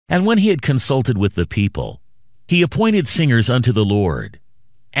And when he had consulted with the people, he appointed singers unto the Lord,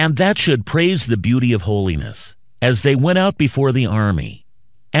 and that should praise the beauty of holiness, as they went out before the army,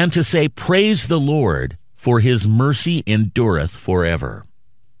 and to say, Praise the Lord, for his mercy endureth forever.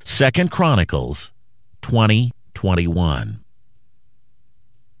 2 Chronicles 20:21.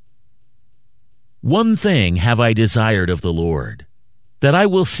 One thing have I desired of the Lord, that I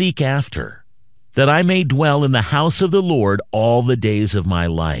will seek after, that I may dwell in the house of the Lord all the days of my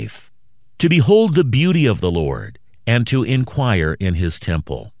life, to behold the beauty of the Lord, and to inquire in his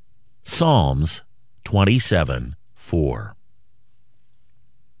temple. Psalms 27:4.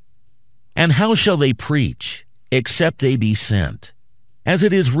 And how shall they preach, except they be sent? As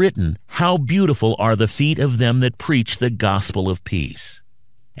it is written, How beautiful are the feet of them that preach the gospel of peace,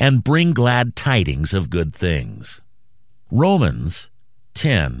 and bring glad tidings of good things. Romans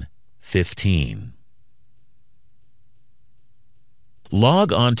 10:15.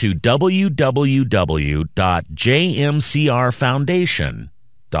 Log on to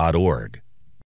www.jmcrfoundation.org.